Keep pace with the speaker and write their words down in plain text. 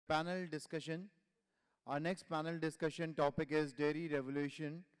panel discussion. Our next panel discussion topic is Dairy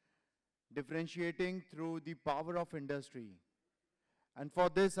Revolution, differentiating through the power of industry. And for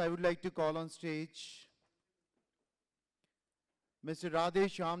this, I would like to call on stage Mr. Radhey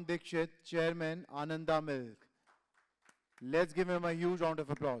Shyam Dixit, Chairman, Ananda Milk. Let's give him a huge round of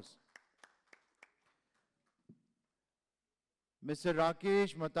applause. Mr.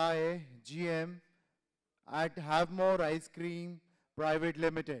 Rakesh Matai, GM at Havmor Ice Cream Private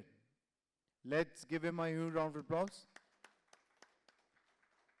Limited. Let's give him a huge round of applause.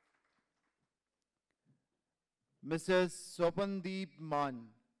 Mrs. Swapandeep Mann,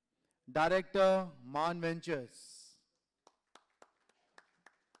 Director, MannVentures.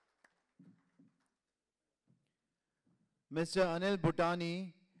 Mr. Anil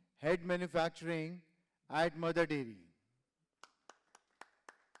Bhutani, Head Manufacturing at Mother Dairy.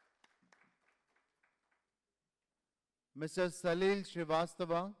 Mr. Salil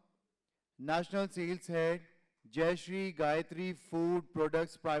Shrivastava, National Sales Head, JAYSHRI GAYATRI Food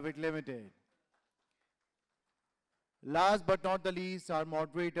Products Private Limited. Last but not the least, our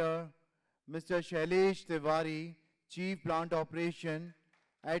moderator, Mr. Shailesh Tewari, Chief Plant Operation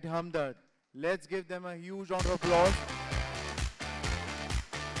at HAMDARD. Let's give them a huge round of applause.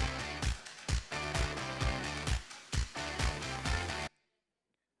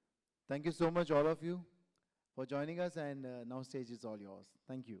 Thank you so much, all of you, for joining us, and now stage is all yours.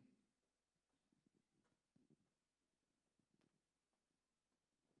 Thank you.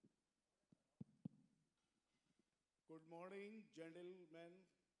 Good morning, gentlemen,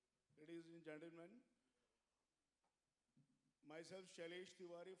 ladies and gentlemen. Myself, Shailesh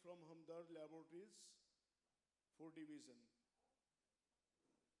Tewari from HAMDARD Laboratories, Food Division.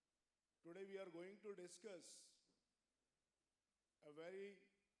 Today we are going to discuss a very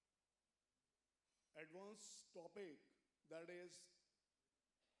advanced topic, that is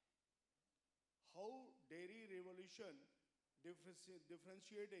how dairy revolution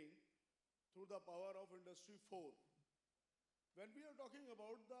differentiating through the power of Industry 4. When we are talking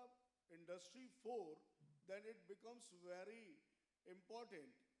about the Industry 4, then it becomes very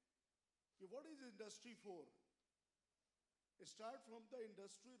important. What is Industry 4? Start from the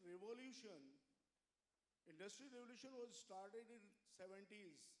Industry Revolution. Industry Revolution was started in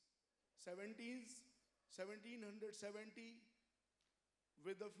 1770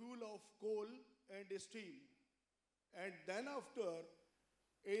 with the fuel of coal and steam. And then after,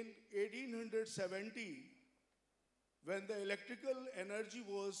 in 1870, when the electrical energy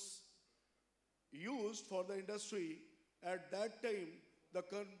was used for the industry, at that time, the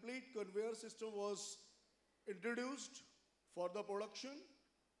complete conveyor system was introduced for the production.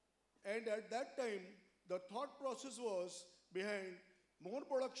 And at that time, the thought process was behind more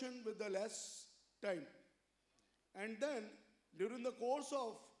production with the less time. And then, during the course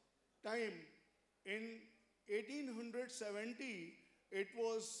of time, in 1870, it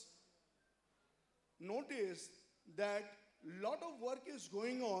was noticed that lot of work is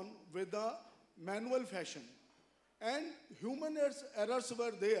going on with the manual fashion. And human errors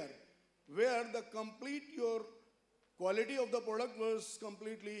were there, where the your quality of the product was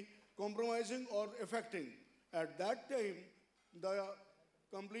completely compromising or affecting. At that time, the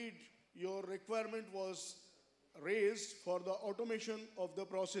your requirement was raised for the automation of the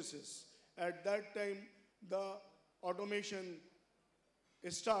processes. At that time, the automation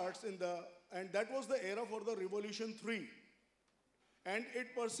starts and that was the era for the Revolution 3. And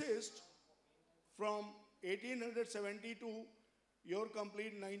it persists from 1870 to your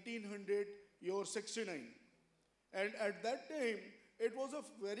complete 1969. And at that time, it was a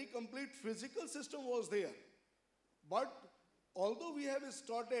very complete physical system was there. But although we have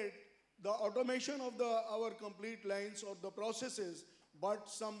started the automation of our complete lines or the processes, but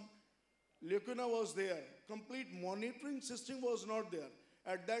some lacuna was there. Complete monitoring system was not there.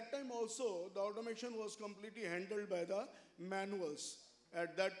 At that time also, the automation was completely handled by the manuals.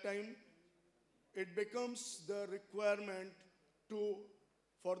 At that time, it becomes the requirement for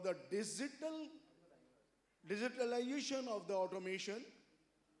the digitalization of the automation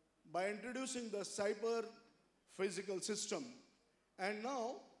by introducing the cyber physical system. And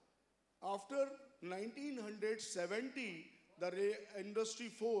now, after 1970, the Industry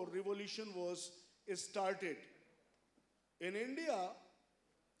 4 revolution was started. In India,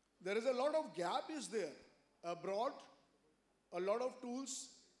 there is a lot of gap is there. Abroad, a lot of tools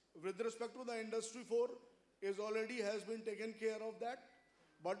with respect to the Industry 4 already has been taken care of that.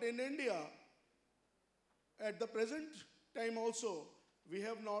 But in India, at the present time also, we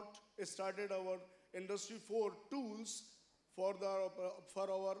have not started our Industry 4 tools for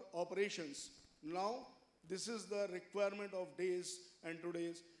our operations. Now, this is the requirement of days and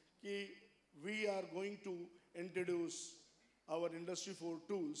today's. we are going to introduce our Industry 4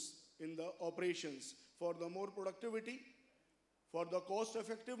 tools in the operations for the more productivity, for the cost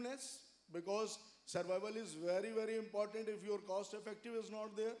effectiveness, because survival is very, very important. If your cost effective is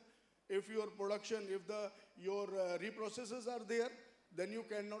not there, if your production, if your reprocesses are there, then you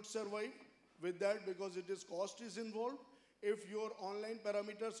cannot survive with that because it is cost is involved. If your online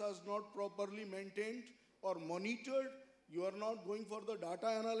parameters are not properly maintained or monitored, you are not going for the data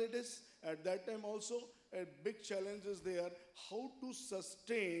analytics. At that time also, a big challenge is there, how to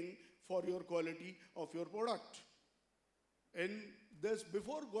sustain for your quality of your product. And this,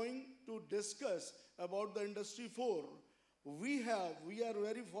 before going to discuss about the Industry 4, we are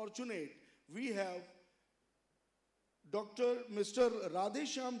very fortunate. We have Mr. Radhey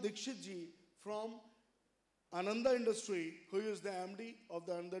Shyam Dixit ji from Ananda Industry, who is the MD of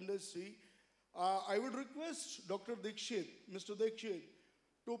the Ananda Industry. I would request Dr. Dixit, Mr. Dixit,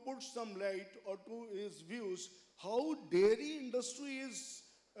 to put some light or to his views, how dairy industry is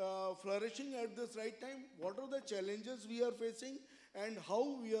flourishing at this right time, what are the challenges we are facing, and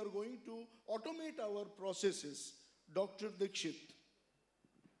how we are going to automate our processes. Dr. Dixit.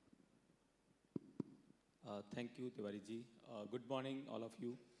 Thank you, Tewari ji. Good morning, all of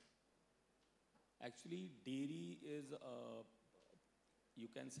you. Actually, dairy is, you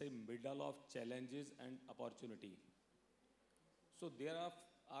can say, middle of challenges and opportunity. So there are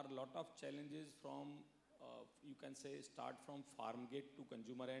a lot of challenges from, you can say, start from farm gate to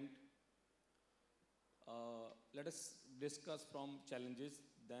consumer end. Let us discuss from challenges,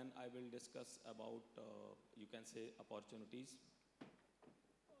 then I will discuss about, you can say, opportunities.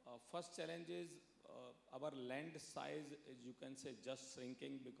 First challenge is our land size is, you can say, just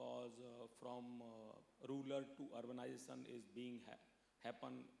shrinking because from rural to urbanization is being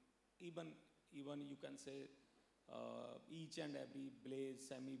happen. Even you can say each and every village,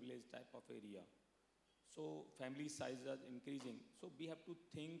 semi-village type of area. So family size is increasing. So we have to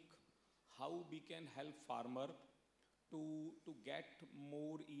think how we can help farmer to get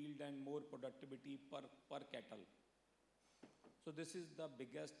more yield and more productivity per cattle. So this is the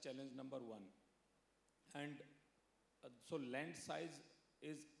biggest challenge number one. And so land size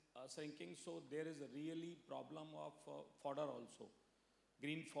is shrinking, so there is a really problem of fodder also.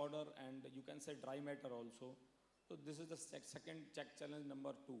 Green fodder and you can say dry matter also. So this is the second challenge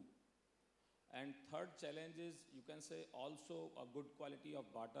number two. And third challenge is, you can say, also a good quality of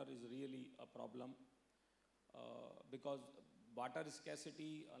butter is really a problem because butter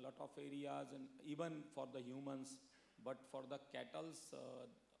scarcity, a lot of areas, and even for the humans, but for the cattle,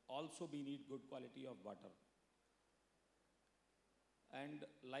 also we need good quality of butter. And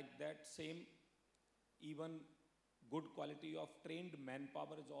like that same, even good quality of trained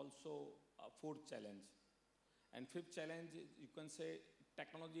manpower is also a fourth challenge. And fifth challenge is, you can say,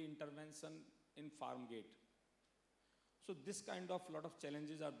 technology intervention in farm gate. So this kind of lot of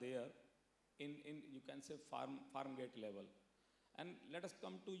challenges are there in you can say farm gate level. And let us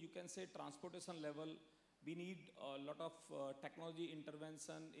come to, you can say, transportation level. We need a lot of technology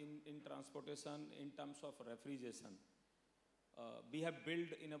intervention in transportation in terms of refrigeration. We have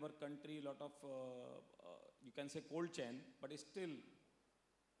built in our country a lot of, you can say, cold chain, but still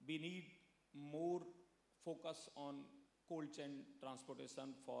we need more focus on cold chain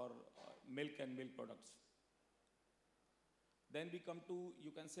transportation for milk and milk products. Then we come to,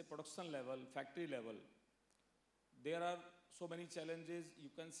 you can say, production level, factory level. There are so many challenges. You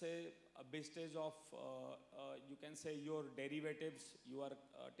can say a wastage of, you can say, your derivatives you are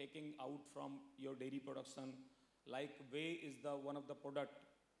taking out from your dairy production. Like whey is the one of the product.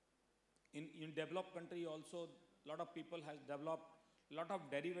 In developed country also, a lot of people has developed a lot of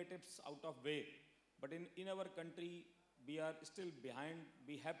derivatives out of whey. But in our country, we are still behind.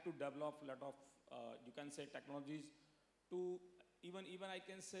 We have to develop a lot of, you can say, technologies to even I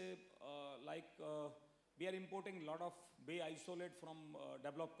can say, we are importing a lot of whey isolate from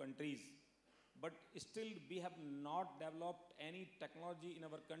developed countries. But still, we have not developed any technology in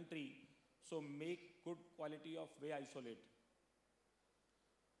our country, so make good quality of whey isolate.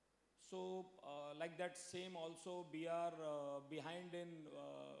 So, like that same also, we are behind in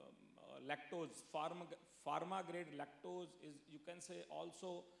lactose. Pharma grade lactose is, you can say,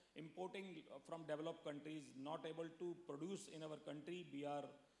 also importing from developed countries, not able to produce in our country. We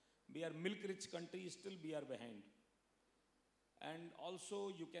are milk rich country, still we are behind. And also,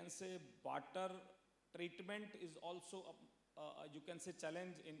 you can say, butter treatment is also you can say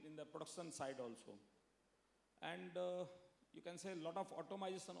challenge in the production side also. And you can say a lot of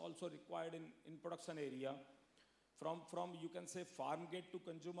automation also required in production area. from you can say farm gate to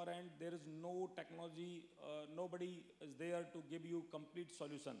consumer end, there is no technology, nobody is there to give you complete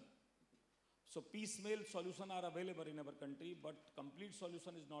solution. So piecemeal solution are available in our country, but complete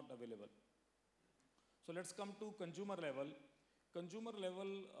solution is not available. So let's come to consumer level. Consumer level,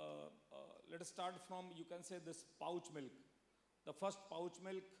 let us start from, you can say, this pouch milk. The first pouch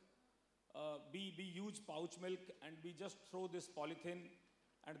milk, we use pouch milk and we just throw this polythene,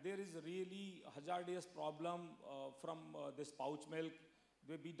 and there is really hazardous problem from this pouch milk.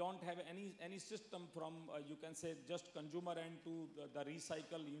 We don't have any system from, you can say, just consumer end to the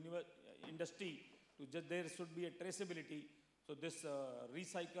recycle industry. There should be a traceability. So this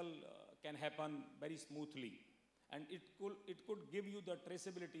recycle can happen very smoothly. And it could give you the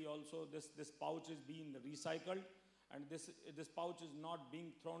traceability also. This pouch is being recycled, and this pouch is not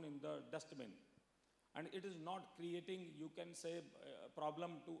being thrown in the dustbin. And it is not creating, you can say,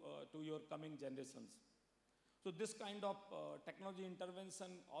 problem to your coming generations. So this kind of technology intervention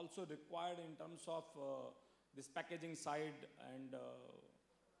also required in terms of this packaging side, and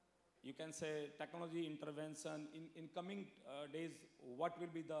you can say technology intervention in coming days, what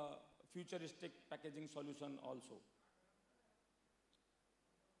will be the futuristic packaging solution also.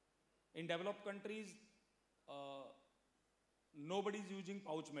 In developed countries, nobody is using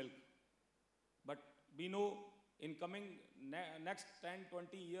pouch milk, but we know in coming next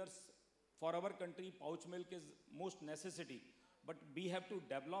 10-20 years, for our country, pouch milk is most necessity, but we have to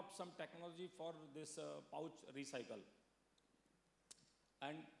develop some technology for this pouch recycle.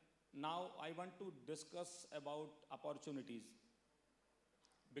 And now I want to discuss about opportunities,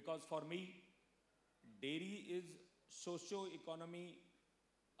 because for me, dairy is socio-economy,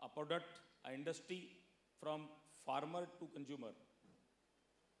 a product, an industry from farmer to consumer.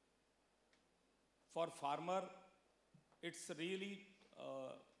 For farmer, it's really,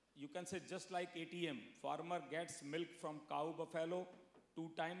 you can say, just like ATM. Farmer gets milk from cow buffalo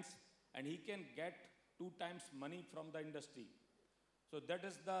 2 times, and he can get 2 times money from the industry. So that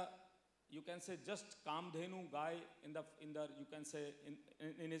is the, you can say, just Kamdhenu guy in the you can say,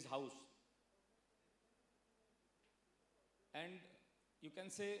 in his house. And you can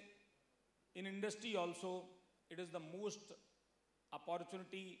say, in industry also, it is the most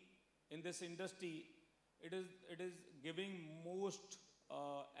opportunity in this industry. It is giving most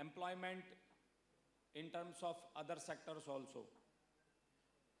employment in terms of other sectors also.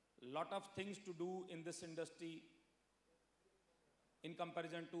 Lot of things to do in this industry in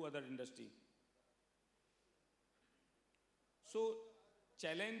comparison to other industry. So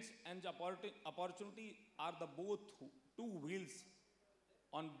challenge and opportunity are the both 2 wheels.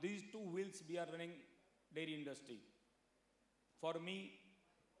 On these 2 wheels we are running dairy industry. For me,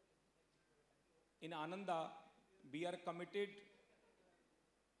 in Ananda, we are committed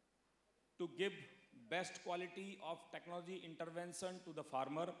to give best quality of technology intervention to the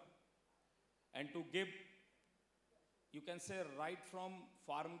farmer, and to give, you can say, right from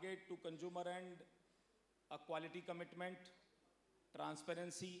farm gate to consumer end, a quality commitment,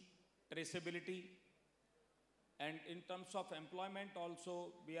 transparency, traceability. And in terms of employment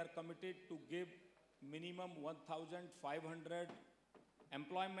also, we are committed to give minimum 1,500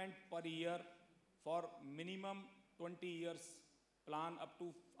 employment per year for minimum 20 years plan up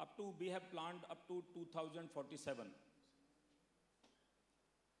to we have planned up to 2047.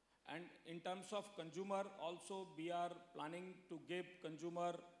 And in terms of consumer also, we are planning to give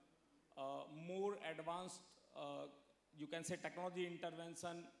consumer more advanced, you can say, technology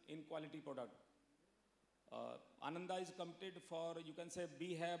intervention in quality product. Ananda is committed for, you can say,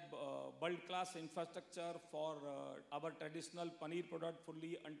 we have world-class infrastructure for our traditional paneer product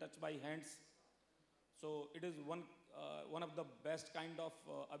fully untouched by hands. So it is one of the best kind of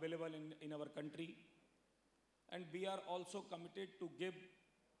available in our country. And we are also committed to give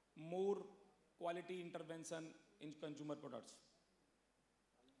more quality intervention in consumer products.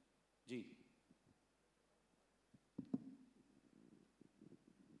 Ji.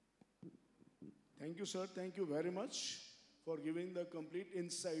 Thank you, sir. Thank you very much for giving the complete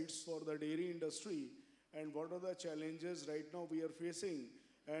insights for the dairy industry and what are the challenges right now we are facing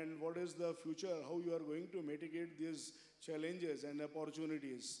and what is the future, how you are going to mitigate these challenges and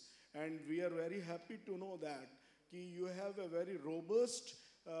opportunities. And we are very happy to know that you have a very robust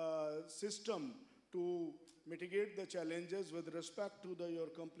system to mitigate the challenges with respect to your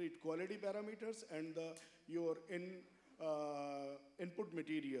complete quality parameters and your input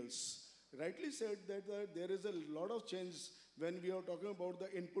materials. Rightly said that there is a lot of change when we are talking about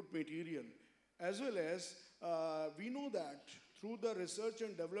the input material, as well as we know that through the research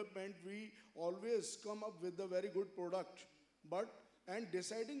and development we always come up with a very good product, but and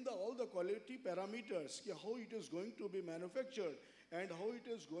deciding all the quality parameters, how it is going to be manufactured and how it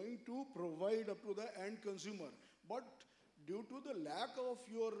is going to provide up to the end consumer. But due to the lack of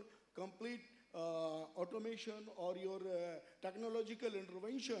your complete automation or your technological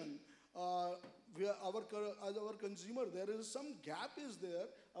intervention, as our consumer, there is some gap is there.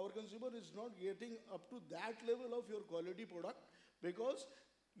 Our consumer is not getting up to that level of your quality product because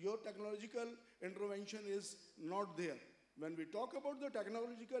your technological intervention is not there. When we talk about the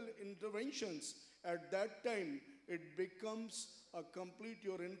technological interventions, at that time, it becomes a complete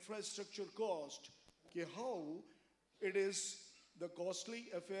your infrastructure cost, how it is the costly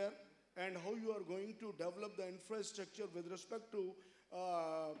affair and how you are going to develop the infrastructure with respect to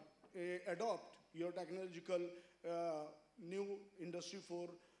adopt your technological new industry for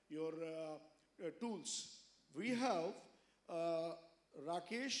your tools. We have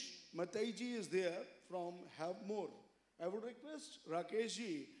Rakesh Matai ji is there from Havmor. I would request Rakesh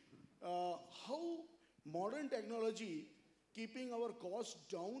ji, how modern technology keeping our costs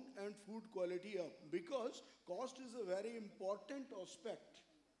down and food quality up, because cost is a very important aspect.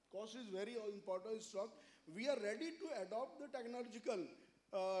 Cost is very important aspect. We are ready to adopt the technological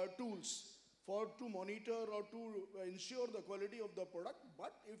tools to monitor or to ensure the quality of the product,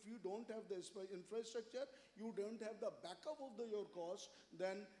 but if you don't have the infrastructure, you don't have the backup of your cost,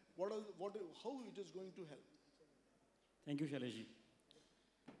 then how it is going to help? Thank you, Shailesh ji.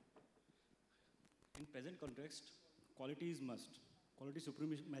 In present context, quality is must. Quality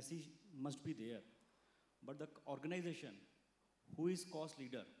supremacy must be there. But the organization who is cost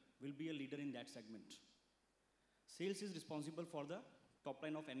leader will be a leader in that segment. Sales is responsible for the top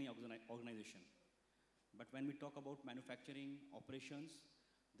line of any organization. But when we talk about manufacturing, operations,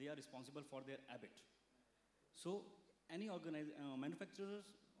 they are responsible for their EBIT. So any manufacturers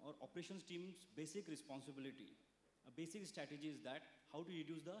or operations team's basic responsibility, a basic strategy is that how to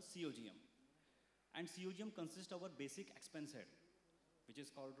reduce the COGM. And COGM consists of our basic expense head, which is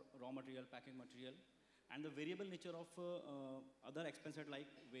called raw material, packing material, and the variable nature of other expense head like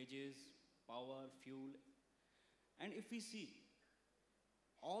wages, power, fuel. And if we see,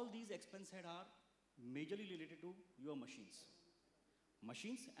 all these expense head are majorly related to your machines.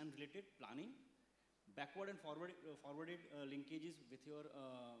 Machines and related planning, backward and forwarded linkages with your,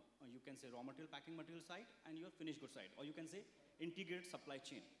 you can say, raw material, packing material side and your finished good side, or you can say integrated supply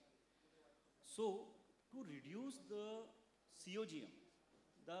chain. So to reduce the COGM,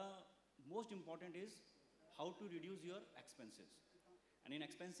 the most important is how to reduce your expenses. And in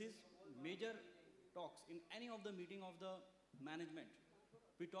expenses, major talks in any of the meeting of the management,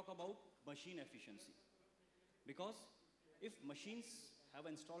 we talk about machine efficiency. Because if machines have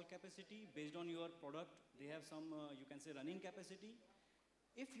installed capacity based on your product, they have some, you can say, running capacity.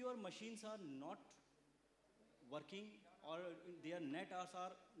 If your machines are not working or their net hours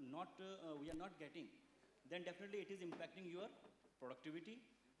are not, we are not getting, then definitely it is impacting your productivity,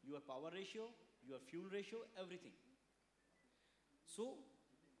 your power ratio, your fuel ratio, everything. So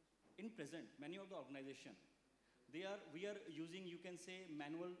in present, many of the organizations, we are using, you can say,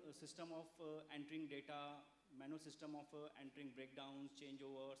 manual system of entering data, manual system of entering breakdowns,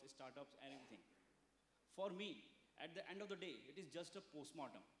 changeovers, startups, anything. For me, at the end of the day, it is just a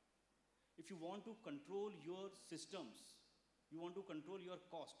postmortem. If you want to control your systems, you want to control your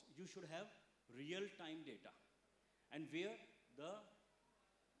cost, you should have real-time data. And where the,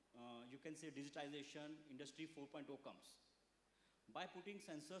 you can say, digitization, Industry 4.0 comes. By putting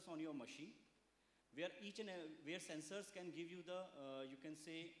sensors on your machine, where where sensors can give you the, you can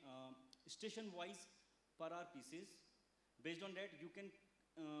say, station-wise per hour pieces. Based on that, you can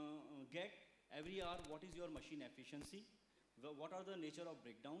get every hour what is your machine efficiency, what are the nature of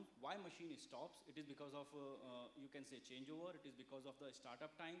breakdowns, why machine stops. It is because of, you can say, changeover, it is because of the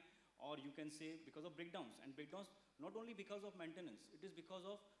startup time, or you can say because of breakdowns. And breakdowns not only because of maintenance, it is because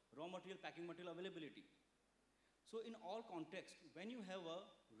of raw material, packing material availability. So in all context, when you have a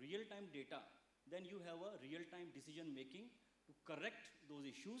real-time data, then you have a real-time decision making to correct those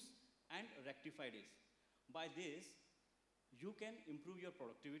issues and rectify this. By this, you can improve your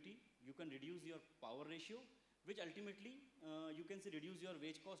productivity, you can reduce your power ratio, which ultimately, you can say, reduce your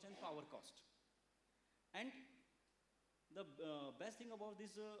wage cost and power cost. And the best thing about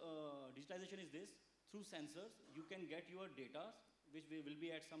this digitization is this: through sensors, you can get your data, which will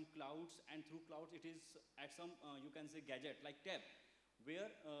be at some clouds, and through clouds, it is at some, you can say, gadget like tab, where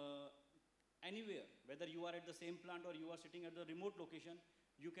anywhere, whether you are at the same plant or you are sitting at the remote location,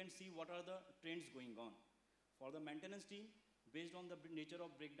 you can see what are the trends going on. For the maintenance team, based on the nature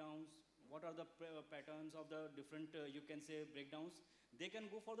of breakdowns, what are the patterns of the different, you can say, breakdowns, they can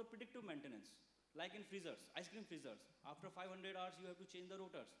go for the predictive maintenance. Like in freezers, ice cream freezers, after 500 hours, you have to change the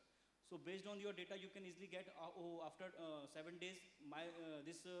rotors. So based on your data, you can easily get, oh, after 7 days,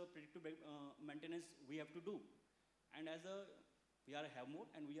 this predictive maintenance we have to do. And we are a Havmor,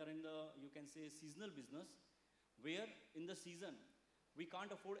 and we are in the, you can say, seasonal business, where in the season, we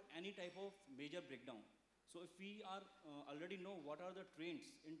can't afford any type of major breakdown. So if we are already know what are the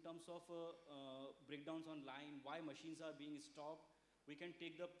trends in terms of breakdowns on line, why machines are being stopped, we can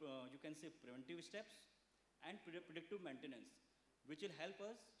take the, you can say, preventive steps and predictive maintenance, which will help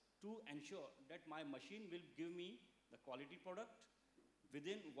us to ensure that my machine will give me the quality product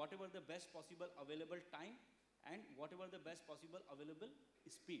within whatever the best possible available time and whatever the best possible available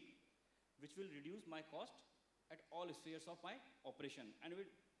speed, which will reduce my cost at all spheres of my operation, and will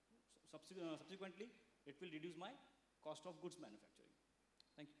subsequently it will reduce my cost of goods manufacturing.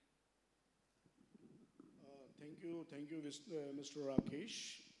 Thank you. Thank you, Mr.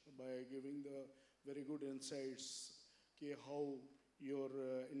 Rakesh, by giving the very good insights how your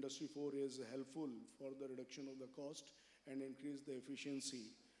Industry 4 is helpful for the reduction of the cost and increase the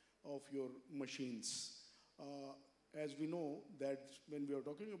efficiency of your machines. As we know that when we are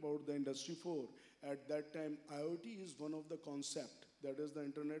talking about the Industry 4, at that time IoT is one of the concept, that is the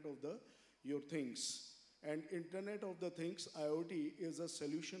Internet of your things. And Internet of the Things, IoT, is a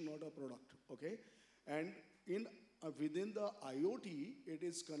solution, not a product, okay? And within the IoT, it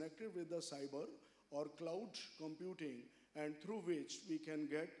is connected with the cyber or cloud computing, and through which we can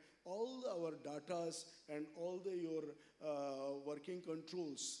get all our datas and all your working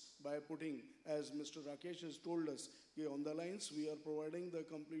controls by putting, as Mr. Rakesh has told us, on the lines we are providing the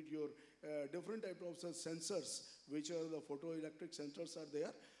complete your different type of sensors, which are the photoelectric sensors are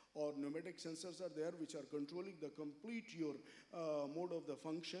there, or pneumatic sensors are there, which are controlling the complete your mode of the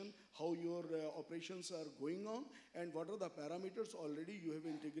function, how your operations are going on, and what are the parameters already you have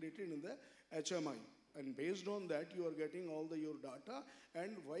integrated in the HMI. And based on that, you are getting all your data,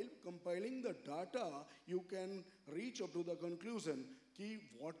 and while compiling the data, you can reach up to the conclusion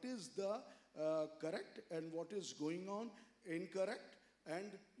what is the correct and what is going on incorrect,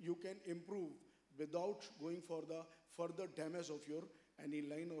 and you can improve without going for the further damage of your any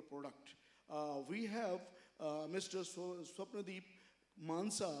line or product. We have Mr. Swapandeep Mann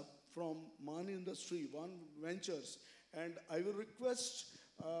from MannVentures, and I will request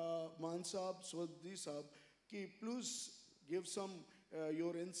Mann Swapandeep, please give some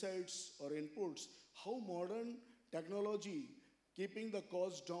your insights or inputs, how modern technology keeping the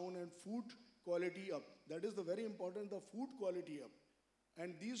cost down and food quality up. That is the very important, the food quality up.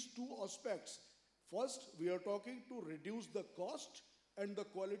 And these two aspects, first we are talking to reduce the cost and the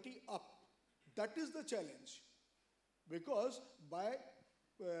quality up. That is the challenge, because by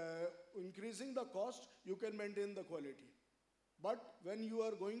increasing the cost, you can maintain the quality. But when you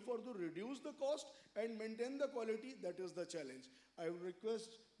are going for to reduce the cost and maintain the quality, that is the challenge. I will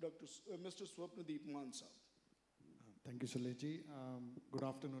request Mr. Swapandeep Mann. Thank you, Shailesh. Good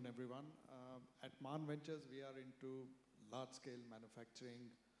afternoon, everyone. At MannVentures, we are into large-scale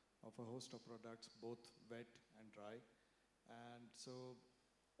manufacturing of a host of products, both wet and dry. And so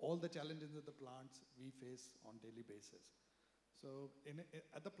all the challenges of the plants we face on daily basis. So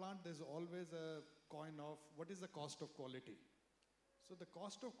at the plant, there's always a coin of what is the cost of quality. So the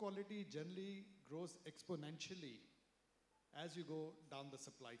cost of quality generally grows exponentially as you go down the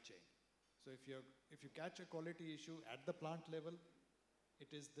supply chain. So if you catch a quality issue at the plant level,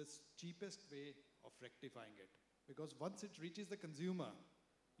 it is the cheapest way of rectifying it. Because once it reaches the consumer,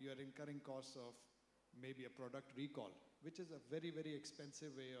 you are incurring costs of maybe a product recall, which is a very, very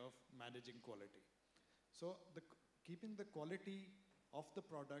expensive way of managing quality. So keeping the quality of the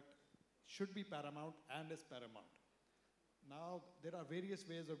product should be paramount and is paramount. Now, there are various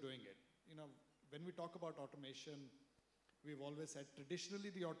ways of doing it. You know, when we talk about automation, we've always said traditionally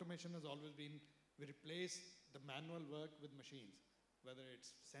the automation has always been we replace the manual work with machines, whether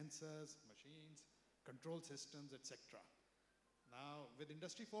it's sensors, machines, control systems, etc. Now, with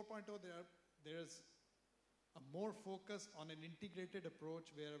Industry 4.0, there's a more focus on an integrated approach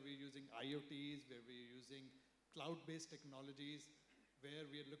where we're using IoTs, where we're using cloud-based technologies, where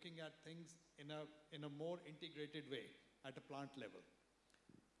we're looking at things in a more integrated way at a plant level.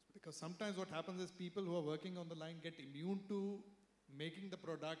 Because sometimes what happens is people who are working on the line get immune to making the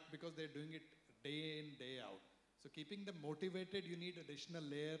product because they're doing it day in, day out. So keeping them motivated, you need additional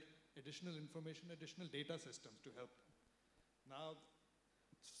layer, additional information, additional data systems to help them. Now,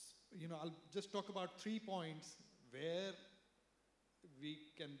 you know, I'll just talk about 3 points where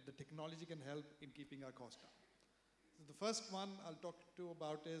the technology can help in keeping our cost down. So the first one I'll talk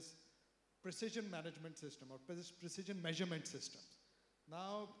about is precision management system or precision measurement systems.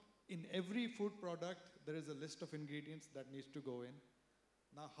 Now, in every food product, there is a list of ingredients that needs to go in.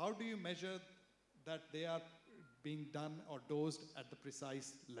 Now, how do you measure that they are being done or dosed at the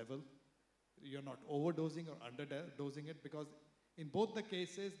precise level? You're not overdosing or underdosing it, because in both the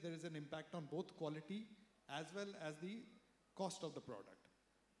cases, there is an impact on both quality as well as the cost of the product.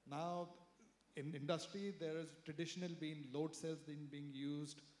 Now, in industry, there has traditionally been load cells being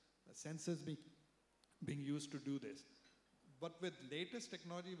used, sensors being used to do this. But with latest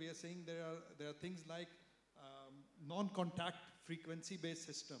technology, we are seeing there are things like non-contact frequency-based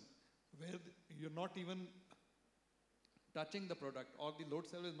system, where you're not even touching the product, or the load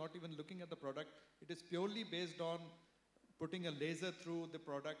cell is not even looking at the product. It is purely based on putting a laser through the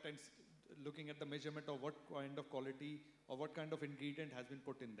product and looking at the measurement of what kind of quality or what kind of ingredient has been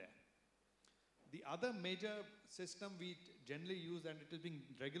put in there. The other major system we generally use, and it is being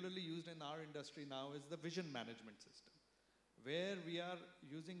regularly used in our industry now, is the vision management system, where we are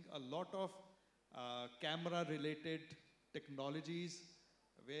using a lot of camera-related technologies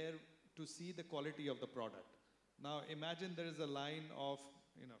where to see the quality of the product. Now imagine there is a line of,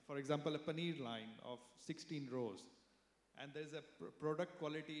 for example, a paneer line of 16 rows, and there's a product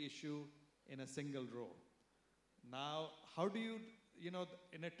quality issue in a single row. Now, how do you,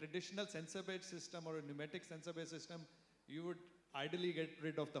 in a traditional sensor-based system or a pneumatic sensor-based system, you would ideally get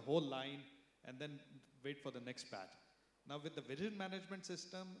rid of the whole line and then wait for the next batch. Now with the vision management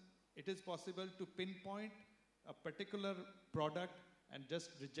system, it is possible to pinpoint a particular product and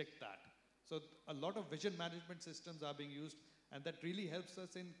just reject that. So a lot of vision management systems are being used, and that really helps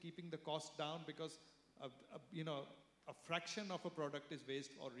us in keeping the cost down, because a fraction of a product is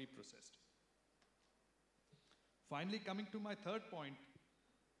waste or reprocessed. Finally, coming to my third point,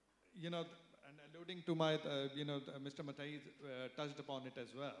 and alluding to my, Mr. Matai touched upon it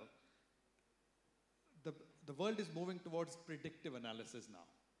as well. The world is moving towards predictive analysis now.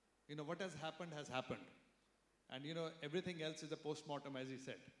 What has happened has happened. And everything else is a post-mortem, as he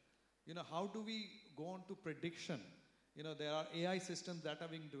said. How do we go on to prediction? There are AI systems that are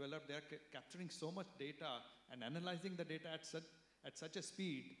being developed. They are capturing so much data and analyzing the data at such a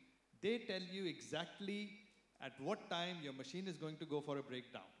speed. They tell you exactly at what time your machine is going to go for a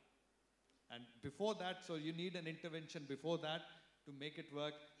breakdown. And before that, so you need an intervention before that to make it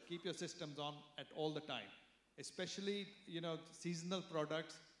work. Keep your systems on at all the time. Especially, seasonal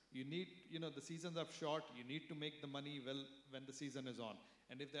products. You need, the seasons are short. You need to make the money well when the season is on.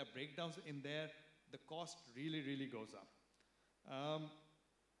 And if there are breakdowns in there, the cost really, really goes up.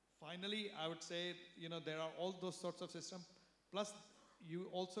 Finally, I would say, there are all those sorts of systems. Plus, you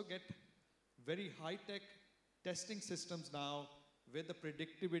also get very high-tech testing systems now, where the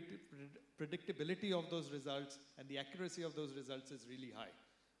predictability of those results and the accuracy of those results is really high.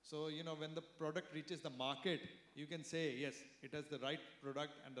 So, when the product reaches the market, you can say, yes, it has the right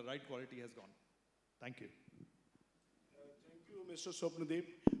product and the right quality has gone. Thank you. Thank you, Mr. Swapandeep.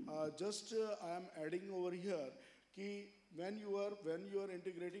 I am adding over here, when you are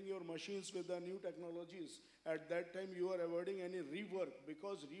integrating your machines with the new technologies, at that time you are avoiding any rework,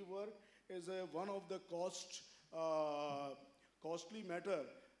 because rework is one of the costly matter.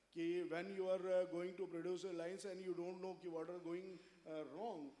 When you are going to produce lines and you don't know what are going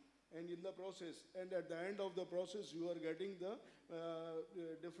wrong and in the process, and at the end of the process you are getting the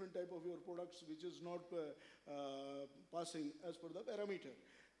different type of your products which is not passing as per the parameter.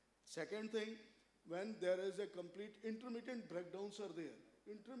 Second thing, when there is a complete intermittent breakdowns are there.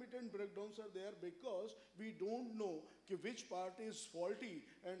 Intermittent breakdowns are there because we don't know which part is faulty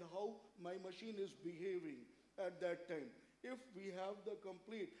and how my machine is behaving at that time. If we have the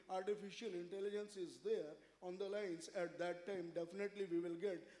complete artificial intelligence is there on the lines at that time, definitely we will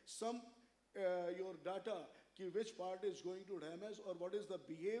get some your data, which part is going to damage or what is the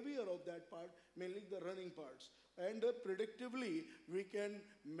behavior of that part, mainly the running parts. And predictively, we can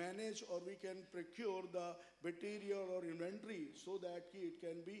manage or we can procure the material or inventory so that it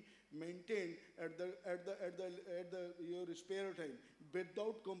can be maintained at your spare time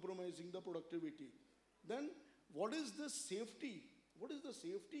without compromising the productivity. Then, what is the safety? What is the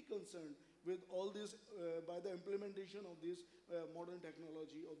safety concern with all this by the implementation of this modern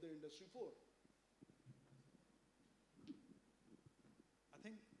technology of the Industry 4? I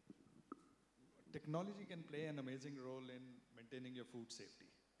think technology can play an amazing role in maintaining your food safety,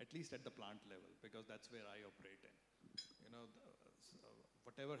 at least at the plant level, because that's where I operate in.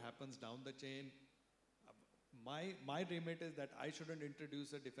 Whatever happens down the chain, my remit is that I shouldn't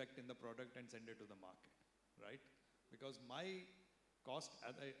introduce a defect in the product and send it to the market, right? Because my cost,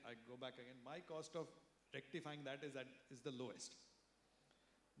 as I go back again, my cost of rectifying that is the lowest.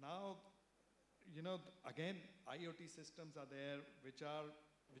 Now, again, IoT systems are there which are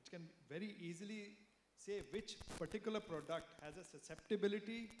which can very easily say which particular product has a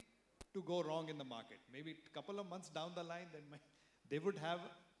susceptibility to go wrong in the market. Maybe a couple of months down the line, they would have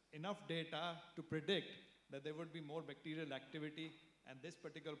enough data to predict that there would be more bacterial activity and this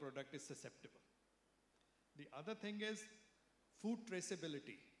particular product is susceptible. The other thing is food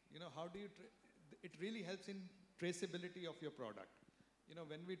traceability. You know, how do you, it really helps in traceability of your product. You know,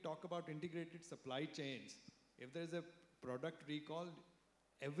 when we talk about integrated supply chains, if there is a product recall,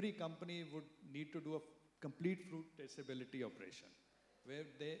 every company would need to do a complete food traceability operation, where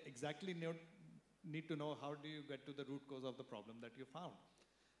they exactly need to know how do you get to the root cause of the problem that you found.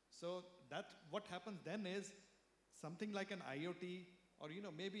 So that, what happens then is something like an IoT or, you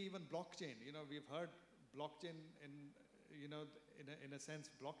know, maybe even blockchain. You know, we've heard blockchain in, you know, in a sense,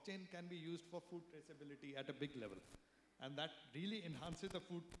 blockchain can be used for food traceability at a big level. And that really enhances the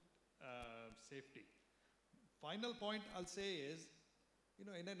food safety. Final point I'll say is, you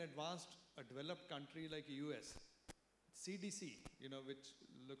know, in an advanced, a developed country like US, CDC, you know, which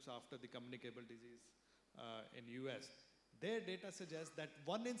looks after the communicable disease in US, their data suggests that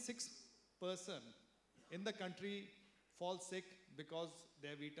 1 in 6 person in the country falls sick because they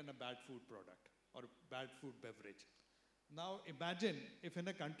have eaten a bad food product or bad food beverage. Now imagine if in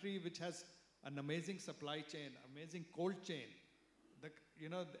a country which has an amazing supply chain, amazing cold chain, you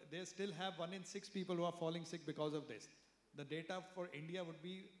know, they still have 1 in 6 people who are falling sick because of this. The data for India would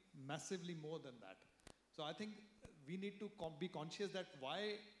be massively more than that. So I think we need to be conscious that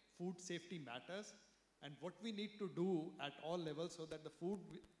why food safety matters and what we need to do at all levels so that the food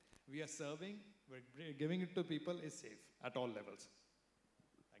we are serving, we're giving it to people is safe at all levels.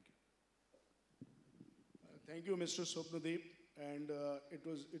 Thank you. Thank you, Mr. Swapandeep. And it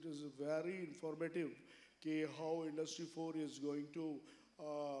was very informative how Industry 4 is going to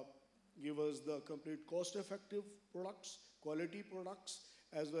give us the complete cost-effective products, quality products,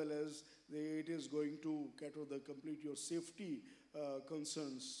 as well as it is going to cater the complete your safety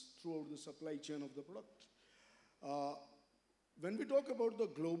concerns throughout the supply chain of the product. When we talk about the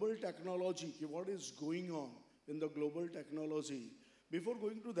global technology, what is going on in the global technology, before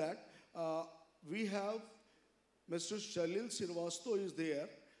going to that, we have Mr. Salil Shrivastava is there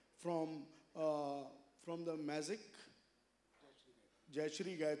from the MAGIC,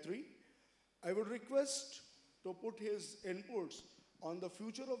 JAYSHRI GAYATRI. I would request to put his inputs on the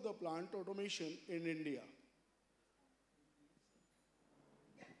future of the plant automation in India.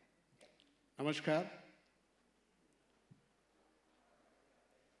 Namaskar.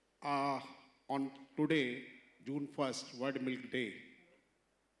 On today, June 1st, World Milk Day,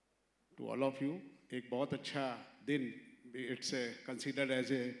 to all of you, एक बहुत अच्छा दिन, it's considered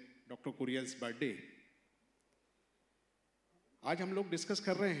as a Dr. Kurian's birthday. आज हम लोग discuss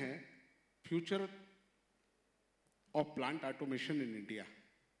कर रहे हैं future of plant automation in India.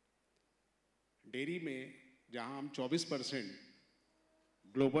 Dairy में जहां हम 24%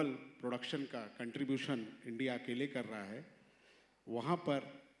 ग्लोबल प्रोडक्शन का कंट्रीब्यूशन इंडिया अकेले कर रहा है, वहां पर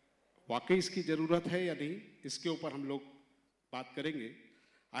वाकई इसकी ज़रूरत है या नहीं, इसके ऊपर हम लोग बात करेंगे.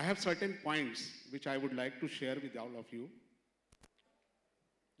 I have certain points which I would like to share with all of you.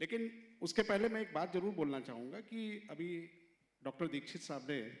 लेकिन उसके पहले मैं एक बात जरूर बोलना चाहूँगा कि अभी डॉक्टर दीक्षित साहब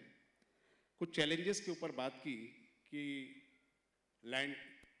ने कुछ चैलेंजेस के ऊपर बात की कि लैंड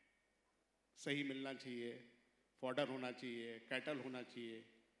सही मिलना चाहिए, फॉडर होना चाहिए, कैटल होना चाहिए,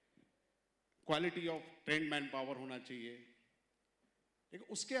 quality of trend man power होना चाहिए. लेकिन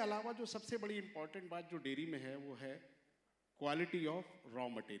उसके अलावा जो सबसे बड़ी इंपॉर्टेंट बात जो डेयरी में है वो है क्वालिटी ऑफ रॉ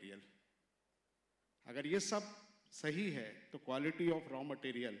मटेरियल. अगर ये सब सही है तो क्वालिटी ऑफ रॉ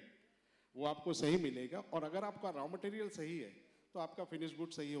मटेरियल वो आपको सही मिलेगा, और अगर आपका रॉ मटेरियल सही है तो आपका फिनिश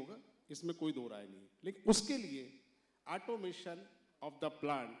गुड सही होगा, इसमें कोई दो राय नहीं. लेकिन उसके लिए automation of the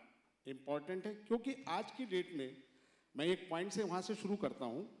plant important है, क्योंकि आज की डेट में मैं एक पॉइंट से वहाँ से शुरू करता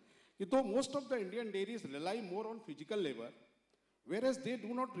हूँ कि तो most of the Indian dairies rely more on physical labour, whereas they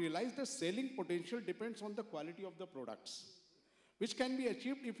do not realize the selling potential depends on the quality of the products, which can be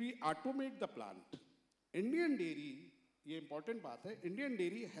achieved if we automate the plant. Indian dairy, ये important बात है, Indian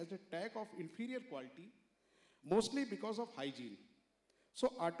dairy has a tag of inferior quality, mostly because of hygiene. So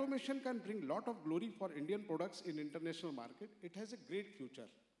automation can bring lot of glory for Indian products in international market. It has a great future.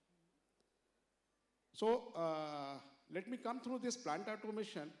 So let me come through this plant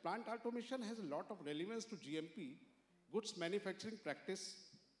automation. Plant automation has a lot of relevance to GMP, goods manufacturing practice,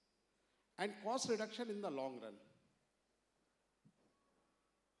 and cost reduction in the long run.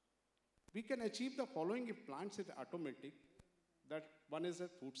 We can achieve the following if plants are automatic. That one is a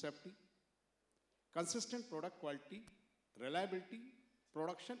food safety, consistent product quality, reliability,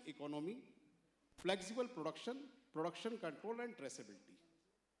 production economy, flexible production, production control, and traceability.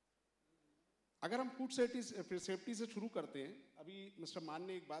 अगर हम food safety से शुरू करते हैं, अभी mister मान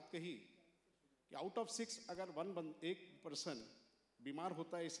ने एक बात कही कि आउट ऑफ 6 अगर एक पर्सन बीमार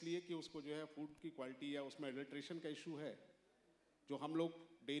होता है इसलिए कि उसको जो है फूड की क्वालिटी या उसमें एडल्ट्रेशन का इशू है, जो हम लोग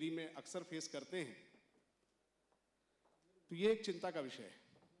डेयरी में अक्सर फेस करते हैं, तो ये एक चिंता का विषय है.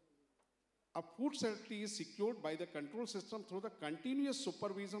 अब food safety is secured by the control system through the continuous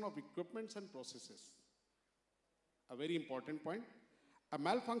supervision of equipments and processes. A very important point. A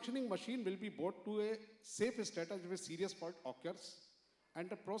malfunctioning machine will be brought to a safe state if a serious fault occurs, and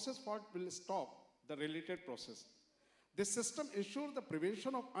the process fault will stop the related process. This system ensures the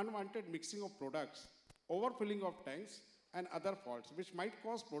prevention of unwanted mixing of products, overfilling of tanks, and other faults which might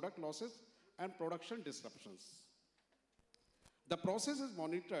cause product losses and production disruptions. The process is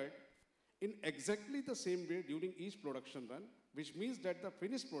monitored in exactly the same way during each production run, which means that the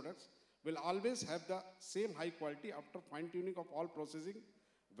finished products will always have the same high quality after fine-tuning of all processing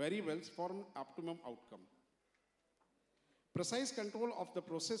variables for an optimum outcome. Precise control of the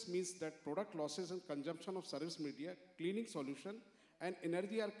process means that product losses and consumption of service media, cleaning solution, and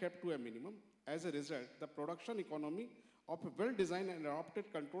energy are kept to a minimum. As a result, the production economy of a well-designed and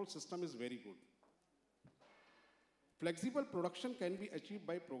adopted control system is very good. Flexible production can be achieved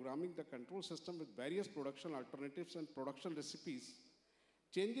by programming the control system with various production alternatives and production recipes.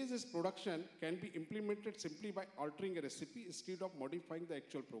 Changes in production can be implemented simply by altering a recipe instead of modifying the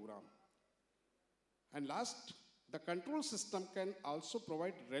actual program. And last, the control system can also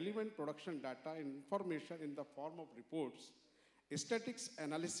provide relevant production data and information in the form of reports, statistics,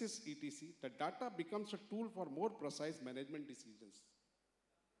 analysis, etc. The data becomes a tool for more precise management decisions.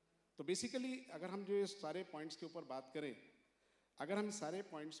 तो basically अगर हम जो ये सारे points के ऊपर बात करें, अगर हम सारे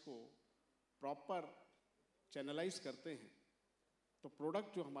पॉइंट्स को प्रॉपर चैनलाइज करते हैं, तो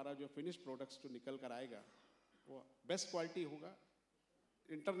प्रोडक्ट जो हमारा जो फिनिश प्रोडक्ट्स जो निकल कर आएगा वो बेस्ट क्वालिटी होगा,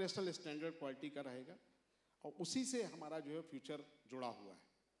 इंटरनेशनल स्टैंडर्ड क्वालिटी का रहेगा, और उसी से हमारा जो है फ्यूचर जुड़ा हुआ है.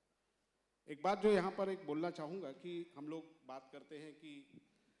 एक बात जो यहाँ पर एक बोलना चाहूँगा कि हम लोग बात करते हैं कि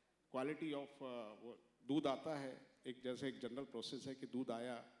क्वालिटी ऑफ दूध आता है, एक जैसे एक जनरल प्रोसेस है कि दूध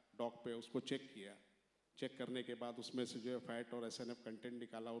आया डॉग पे, उसको चेक किया, चेक करने के बाद उसमें से जो है फैट और SNF कंटेंट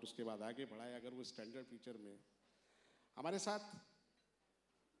निकाला और उसके बाद आगे बढ़ाया. अगर वो स्टैंडर्ड फीचर में, हमारे साथ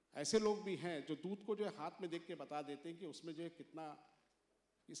ऐसे लोग भी हैं जो दूध को जो है हाथ में देख के बता देते हैं कि उसमें जो है कितना,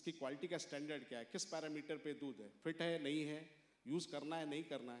 इसकी क्वालिटी का स्टैंडर्ड क्या है, किस पैरामीटर पे दूध है, फिट है नहीं है, यूज़ करना है नहीं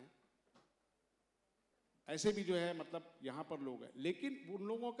करना है. ऐसे भी जो है मतलब यहाँ पर लोग हैं, लेकिन उन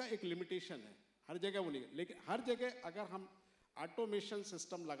लोगों का एक लिमिटेशन है, हर जगह वो नहीं. लेकिन हर जगह अगर हम ऑटोमेशन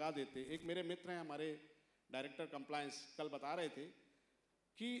सिस्टम लगा देते, एक मेरे मित्र हैं हमारे डायरेक्टर कंप्लायंस, कल बता रहे थे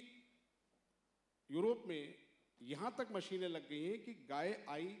कि यूरोप में यहाँ तक मशीनें लग गई हैं कि गाय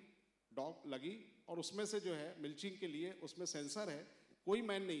आई, डॉग लगी, और उसमें से जो है मिल्चिंग के लिए उसमें सेंसर है, कोई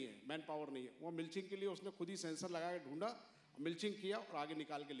मैन नहीं है, मैन पावर नहीं है, वो मिल्चिंग के लिए उसने खुद ही सेंसर लगा के ढूंढा, मिल्चिंग किया और आगे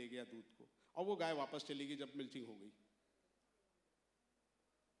निकाल के ले गया दूध को, और वो गाय वापस चली गई जब मिल्चिंग हो गई.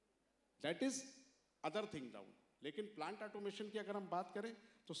 That is other thing down. लेकिन प्लांट ऑटोमेशन की अगर हम बात करें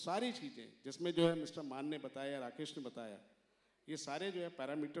तो सारी चीज़ें जिसमें जो है मिस्टर मान ने बताया, राकेश ने बताया, ये सारे जो है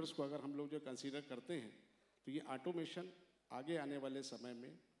पैरामीटर्स को अगर हम लोग जो कंसीडर करते हैं तो ये ऑटोमेशन आगे आने वाले समय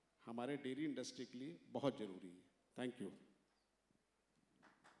में हमारे डेयरी इंडस्ट्री के लिए बहुत ज़रूरी है. Thank you.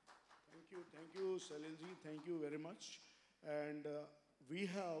 Thank you, Salil ji. Thank you very much. And we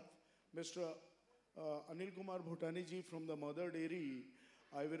have Mr. Anil Kumar Bhutani ji from the Mother Dairy.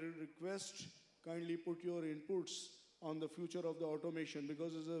 I will request kindly put your inputs on the future of the automation,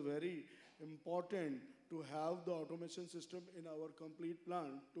 because it's a very important to have the automation system in our complete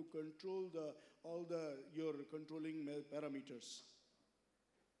plant to control your controlling parameters.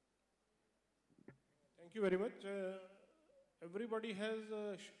 Thank you very much. Everybody has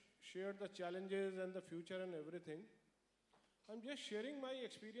shared the challenges and the future and everything. I'm just sharing my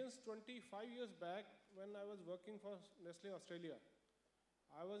experience 25 years back when I was working for Nestle Australia.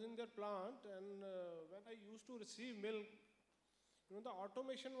 I was in their plant, and when I used to receive milk, the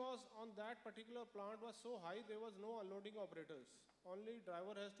automation was on that particular plant was so high, there was no unloading operators. Only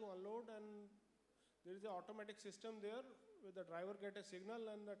driver has to unload, and there is an automatic system there where the driver gets a signal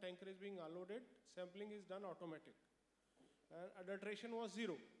and the tanker is being unloaded. Sampling is done automatic. And adulteration was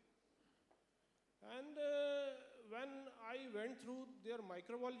zero. And when I went through their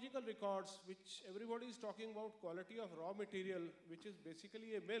microbiological records, which everybody is talking about quality of raw material, which is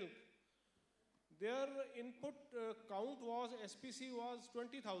basically a milk, their input count was, SPC was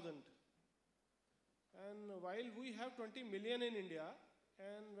 20,000. And while we have 20 million in India,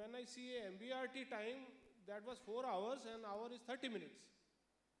 and when I see a MBRT time, that was 4 hours and hour is 30 minutes.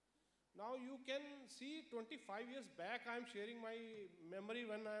 Now you can see 25 years back, I'm sharing my memory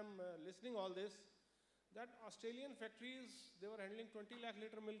when I'm listening all this, that Australian factories, they were handling 20 lakh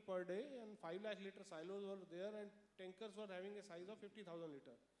liter milk per day and 5 lakh liter silos were there and tankers were having a size of 50,000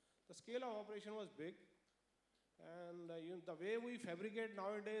 liter. The scale of operation was big. And the way we fabricate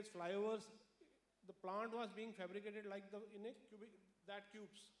nowadays flyovers, the plant was being fabricated like in a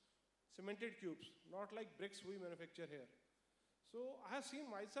cubes, cemented cubes, not like bricks we manufacture here. So I have seen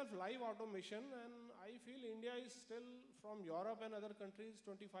myself live automation, and I feel India is still from Europe and other countries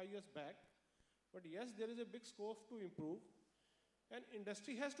 25 years back. But yes, there is a big scope to improve. And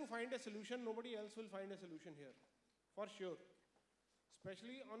industry has to find a solution. Nobody else will find a solution here, for sure.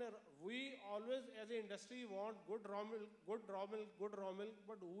 Especially we always as an industry want good raw milk,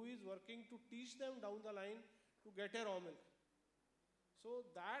 but who is working to teach them down the line to get a raw milk? So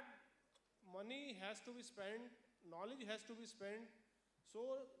that money has to be spent, knowledge has to be spent,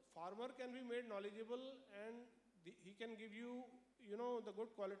 so farmer can be made knowledgeable and he can give you, the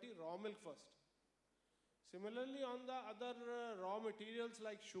good quality raw milk first. Similarly, on the other raw materials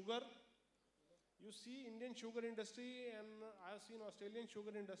like sugar, you see Indian sugar industry and I have seen Australian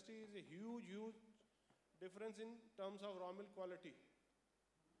sugar industry is a huge, huge difference in terms of raw milk quality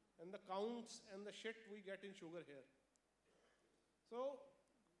and the counts and the shit we get in sugar here. So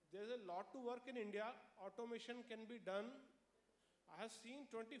there's a lot to work in India. Automation can be done. I have seen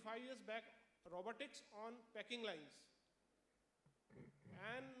 25 years back robotics on packing lines.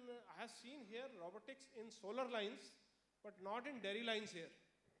 And I have seen here robotics in solar lines, but not in dairy lines here.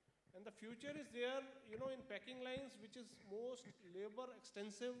 And the future is there, in packing lines, which is most labor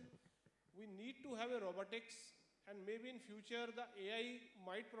extensive. We need to have a robotics, and maybe in future the AI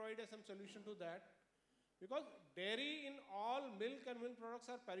might provide us some solution to that. Because dairy in all milk and milk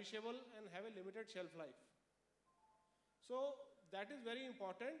products are perishable and have a limited shelf life. So that is very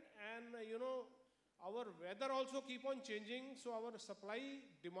important, and our weather also keep on changing, so our supply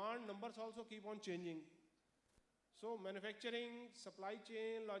demand numbers also keep on changing. So manufacturing, supply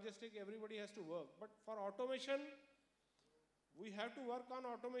chain, logistic, everybody has to work. But for automation, we have to work on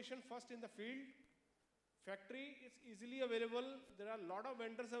automation first in the field. Factory is easily available. There are a lot of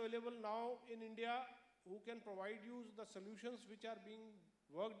vendors available now in India who can provide you the solutions which are being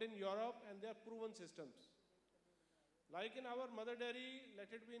worked in Europe, and they are proven systems. Like in our mother dairy,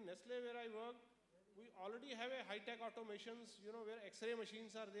 let it be in Nestle where I work, we already have a high-tech automations, where X-ray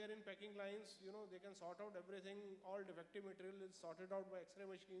machines are there in packing lines, they can sort out everything, all defective material is sorted out by X-ray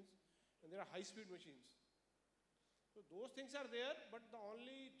machines, and there are high-speed machines. So those things are there, but the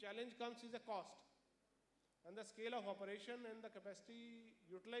only challenge comes is the cost and the scale of operation and the capacity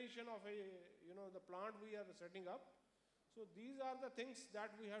utilization of the plant we are setting up. So these are the things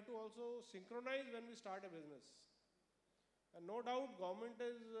that we have to also synchronize when we start a business. And no doubt government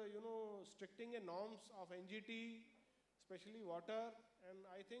is, stricting a norms of NGT, especially water. And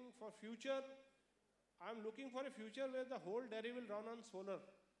I think for future, I'm looking for a future where the whole dairy will run on solar.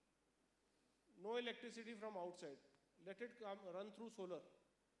 No electricity from outside. Let it run through solar.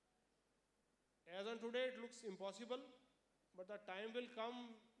 As on today, it looks impossible, but the time will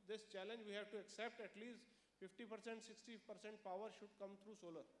come, this challenge we have to accept. At least 50%, 60% power should come through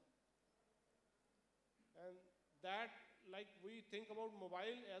solar. And that, like we think about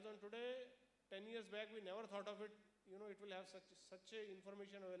mobile, as on today, 10 years back, we never thought of it, it will have such a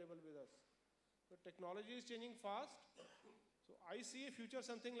information available with us. So technology is changing fast. So I see a future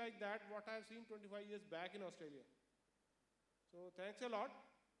something like that, what I have seen 25 years back in Australia. So thanks a lot.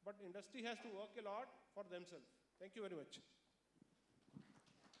 But industry has to work a lot for themselves. Thank you very much.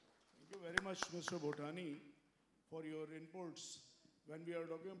 Thank you very much, Mr. Bhutani, for your inputs. When we are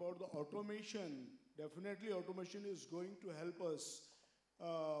talking about the automation, definitely automation is going to help us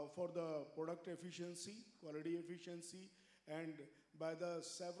for the product efficiency, quality efficiency, and by the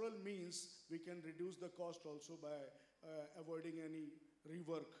several means, we can reduce the cost also by avoiding any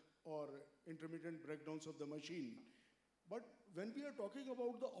rework or intermittent breakdowns of the machine. But when we are talking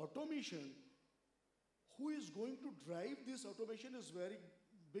about the automation, who is going to drive this automation is very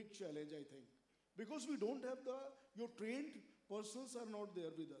big challenge, I think. Because we don't have your trained persons are not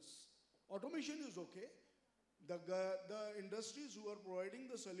there with us. Automation is okay. The industries who are providing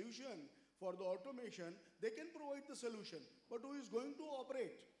the solution for the automation, they can provide the solution. But who is going to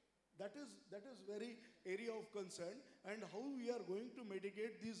operate? That is very area of concern, and how we are going to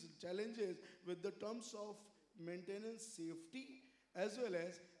mitigate these challenges with the terms of maintenance, safety, as well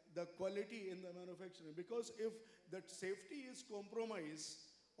as the quality in the manufacturing. Because if that safety is compromised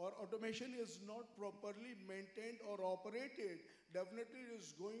or automation is not properly maintained or operated, definitely it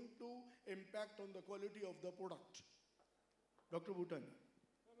is going to impact on the quality of the product. Dr. Bhutani.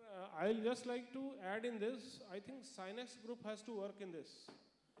 I'll just like to add in this, I think Synex group has to work in this.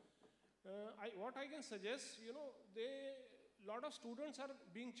 What I can suggest, you know, lot of students are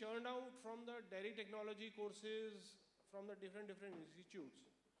being churned out from the dairy technology courses from the different institutes.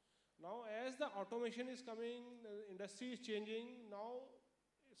 Now, as the automation is coming, the industry is changing. Now,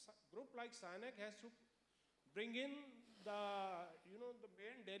 a group like Synex has to bring in the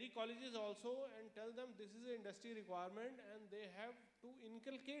main dairy colleges also and tell them this is an industry requirement, and they have to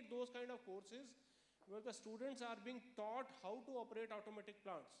inculcate those kind of courses where the students are being taught how to operate automatic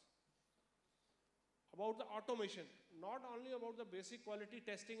plants. About the automation, not only about the basic quality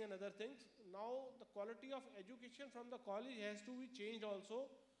testing and other things. Now the quality of education from the college has to be changed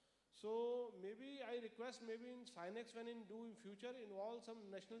also. So maybe I request maybe in Synex when in future involve some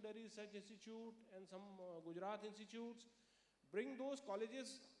National Dairy Research Institute and some Gujarat institutes. Bring those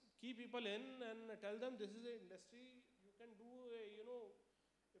colleges, key people in and tell them this is an industry. You can do a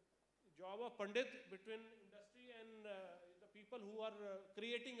job of pandit between industry and the people who are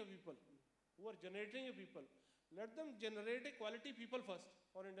creating a people, who are generating a people. Let them generate a quality people first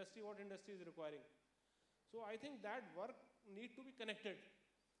for industry, what industry is requiring. So I think that work need to be connected.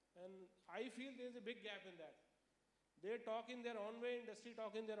 And I feel there is a big gap in that. They talk in their own way, industry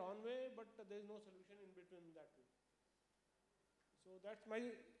talk in their own way, but there is no solution in between that two. So that's my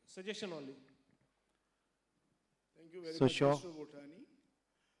suggestion only. Thank you very much, Mr. Bhutani.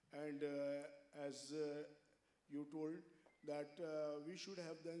 And as you told, that we should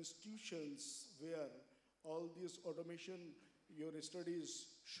have the institutions where all these automation, your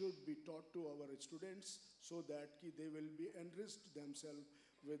studies should be taught to our students so that they will be enriched themselves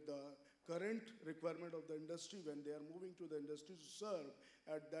with the current requirement of the industry. When they are moving to the industry to serve,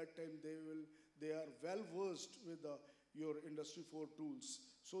 at that time they are well versed with your industry 4 tools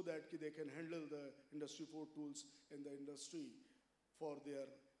so that they can handle the industry 4 tools in the industry for their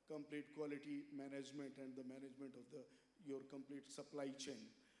complete quality management and the management of your complete supply chain.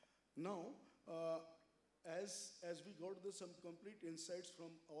 Now, as we got some complete insights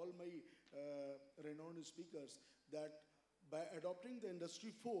from all my renowned speakers, that by adopting the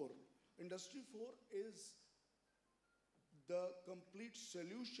Industry 4 is the complete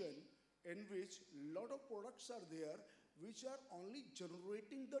solution in which a lot of products are there which are only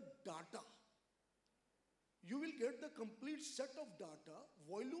generating the data. You will get the complete set of data,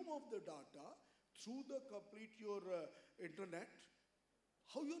 volume of the data through the complete your internet.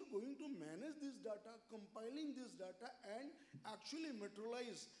 How you're going to manage this data, compiling this data and actually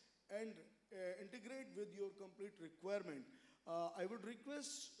materialize and integrate with your complete requirement. I would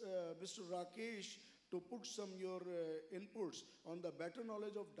request Mr. Rakesh to put some your inputs on the better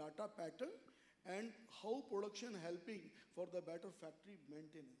knowledge of data pattern and how production helping for the better factory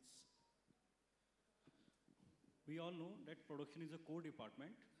maintenance. We all know that production is a core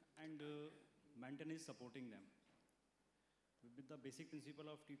department and maintenance is supporting them. With the basic principle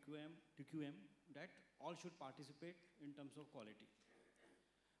of TQM, that all should participate in terms of quality.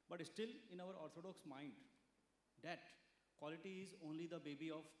 But still in our orthodox mind, that quality is only the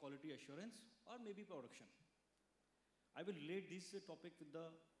baby of quality assurance or maybe production. I will relate this topic with the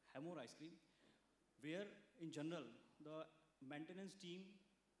Havmor ice cream, where in general, the maintenance team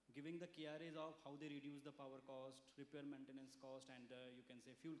giving the KRAs of how they reduce the power cost, repair maintenance cost, and you can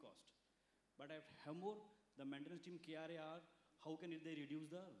say fuel cost. But at Havmor, the maintenance team KRA are how can they reduce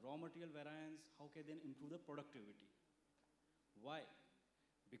the raw material variance, how can they improve the productivity. Why?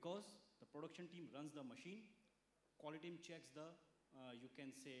 Because the production team runs the machine, quality team checks the, you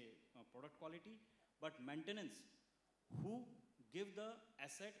can say, product quality, but maintenance, who give the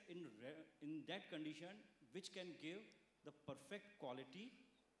asset in that condition, which can give the perfect quality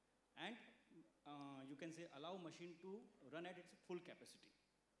and you can say allow machine to run at its full capacity.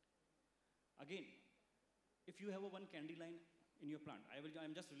 Again, if you have one candy line in your plant,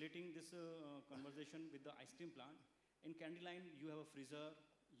 I'm just relating this conversation with the ice cream plant. In candy line, you have a freezer,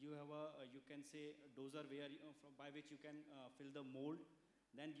 you have a, you can say, dozer where by which you can fill the mold.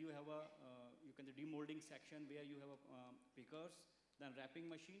 Then you have a, you can the demolding section where you have a pickers, then wrapping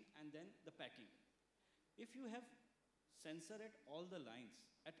machine, and then the packing. If you have sensor at all the lines,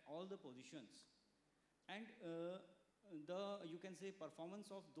 at all the positions, and you can say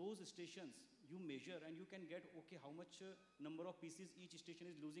performance of those stations you measure, and you can get okay how much number of pieces each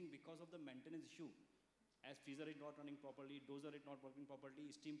station is losing because of the maintenance issue. As freezer is not running properly, dozer is not working properly,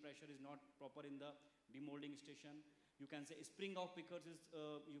 steam pressure is not proper in the demolding station. You can say spring of pickers is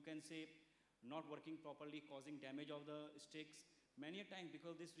you can say not working properly, causing damage of the sticks. Many a time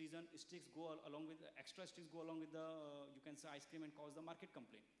because this reason sticks go along with extra sticks go along with the you can say ice cream and cause the market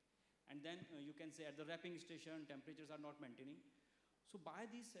complaint. And then you can say at the wrapping station temperatures are not maintaining. So by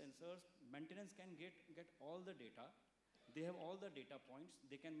these sensors, maintenance can get all the data. They have all the data points.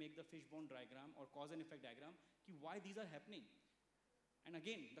 They can make the fishbone diagram or cause and effect diagram, why these are happening. And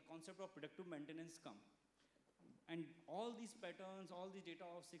again, the concept of predictive maintenance come. And all these patterns, all the data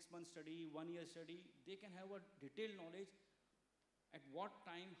of 6-month study, 1-year study, they can have a detailed knowledge at what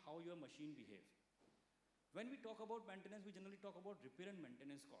time, how your machine behave. When we talk about maintenance, we generally talk about repair and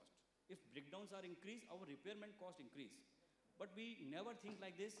maintenance cost. If breakdowns are increased, our repairment cost increase. But we never think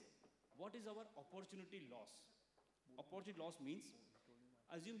like this, what is our opportunity loss? Opportunity loss means,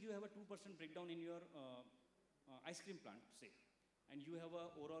 assume you have a 2% breakdown in your ice cream plant, say, and you have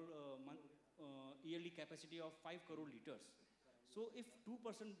a overall yearly capacity of 5 crore liters. So if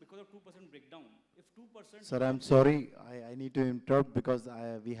 2%, because of 2% breakdown, if 2%... Sir, I'm sorry, I need to interrupt because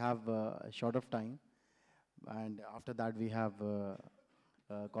we have a short of time. And after that, we have a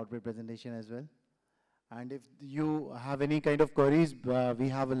corporate presentation as well. And if you have any kind of queries, we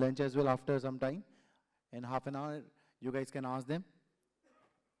have a lunch as well after some time. In half an hour, you guys can ask them. So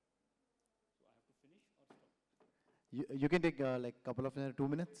I have to finish or stop? You can take like a couple of minutes, 2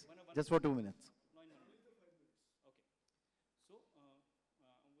 minutes, just for 2 minutes. No, no, no. Okay. So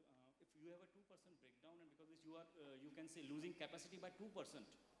if you have a 2% breakdown, and because this you are, you can say losing capacity by 2%.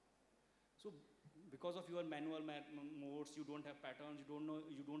 So because of your manual modes, you don't have patterns,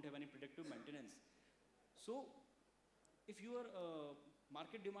 you don't have any predictive maintenance. So if your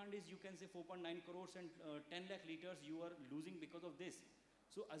market demand is, you can say 4.9 crores and 10 lakh liters, you are losing because of this.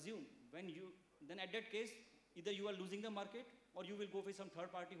 So assume when then at that case, either you are losing the market or you will go with some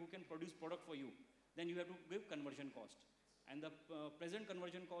third party who can produce product for you. Then you have to give conversion cost. And the present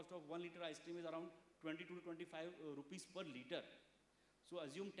conversion cost of 1 liter ice cream is around 22 to 25 rupees per liter. So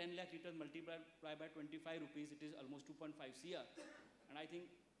assume 10 lakh liters multiplied by 25 rupees, it is almost 2.5 CR. And I think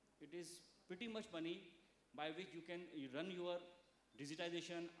it is pretty much money by which you can run your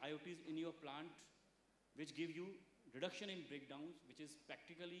digitization, IoTs in your plant, which give you reduction in breakdowns, which is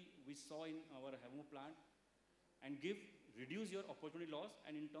practically we saw in our Havmor plant, and reduce your opportunity loss,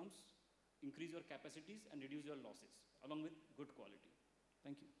 and in terms, increase your capacities and reduce your losses, along with good quality.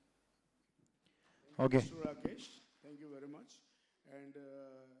 Thank you. Okay. Mr. Rakesh, thank you very much. And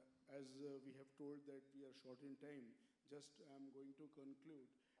as we have told that we are short in time, just I'm going to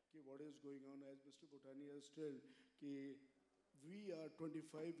conclude what is going on. As Mr. Bhutani has told, we are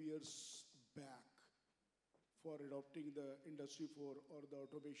 25 years back for adopting the Industry 4 or the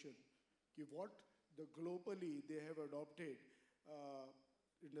automation. What globally they have adopted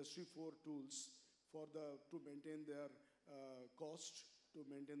Industry 4 tools to maintain their cost, to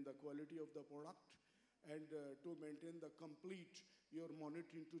maintain the quality of the product, and to maintain the complete your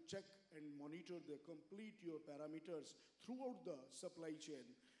monitoring, to check and monitor the complete your parameters throughout the supply chain,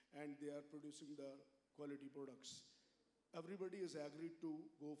 and they are producing the quality products. Everybody is agreed to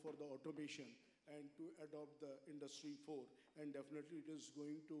go for the automation and to adopt the Industry 4, and definitely it is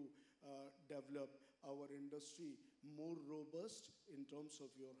going to develop our industry more robust in terms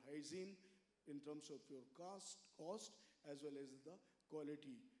of your hygiene, in terms of your cost, as well as the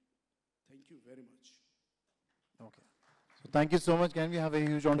quality. Thank you very much. Okay. So thank you so much. Can we have a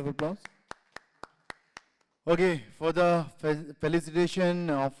huge round of applause? Okay, for the felicitation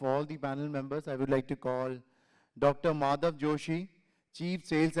of all the panel members, I would like to call Dr. Madhav Joshi, Chief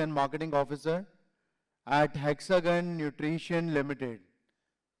Sales and Marketing Officer at Hexagon Nutrition Limited.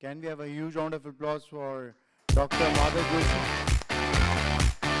 Can we have a huge round of applause for Dr. Madhav Joshi?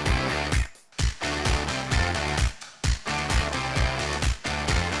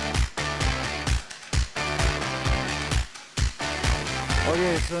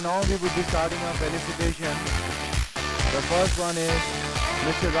 Okay, so now we would be starting our felicitation. The first one is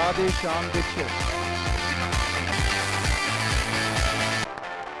Mr. Radhey Shyam Dixit.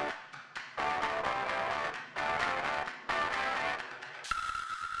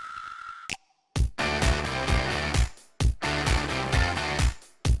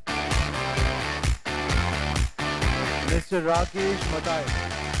 Mr. Rakesh Matai.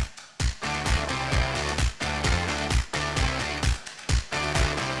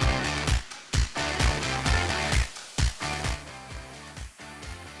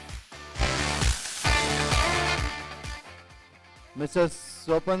 Mr.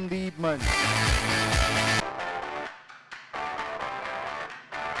 Swapandeep Mann.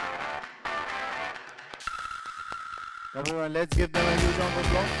 Everyone, let's give them a huge round of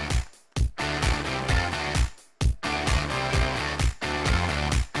applause.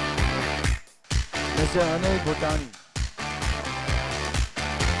 Mr. Anil Bhutani.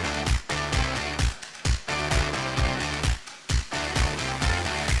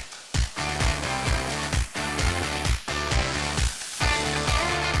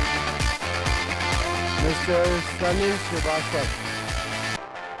 Mr. Salil Shrivastava.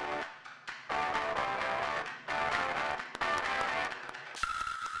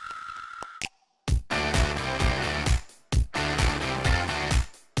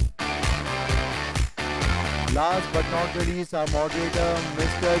 Last but not least, our moderator,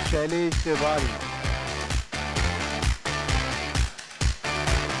 Mr. Shailesh Tewari.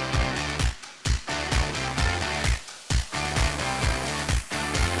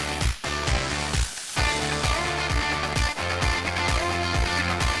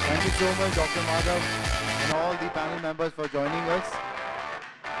 Thank you so much, Dr. Madhav, and all the panel members for joining us.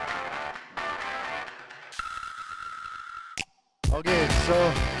 Okay,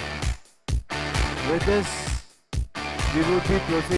 so with this, we would be proceeding.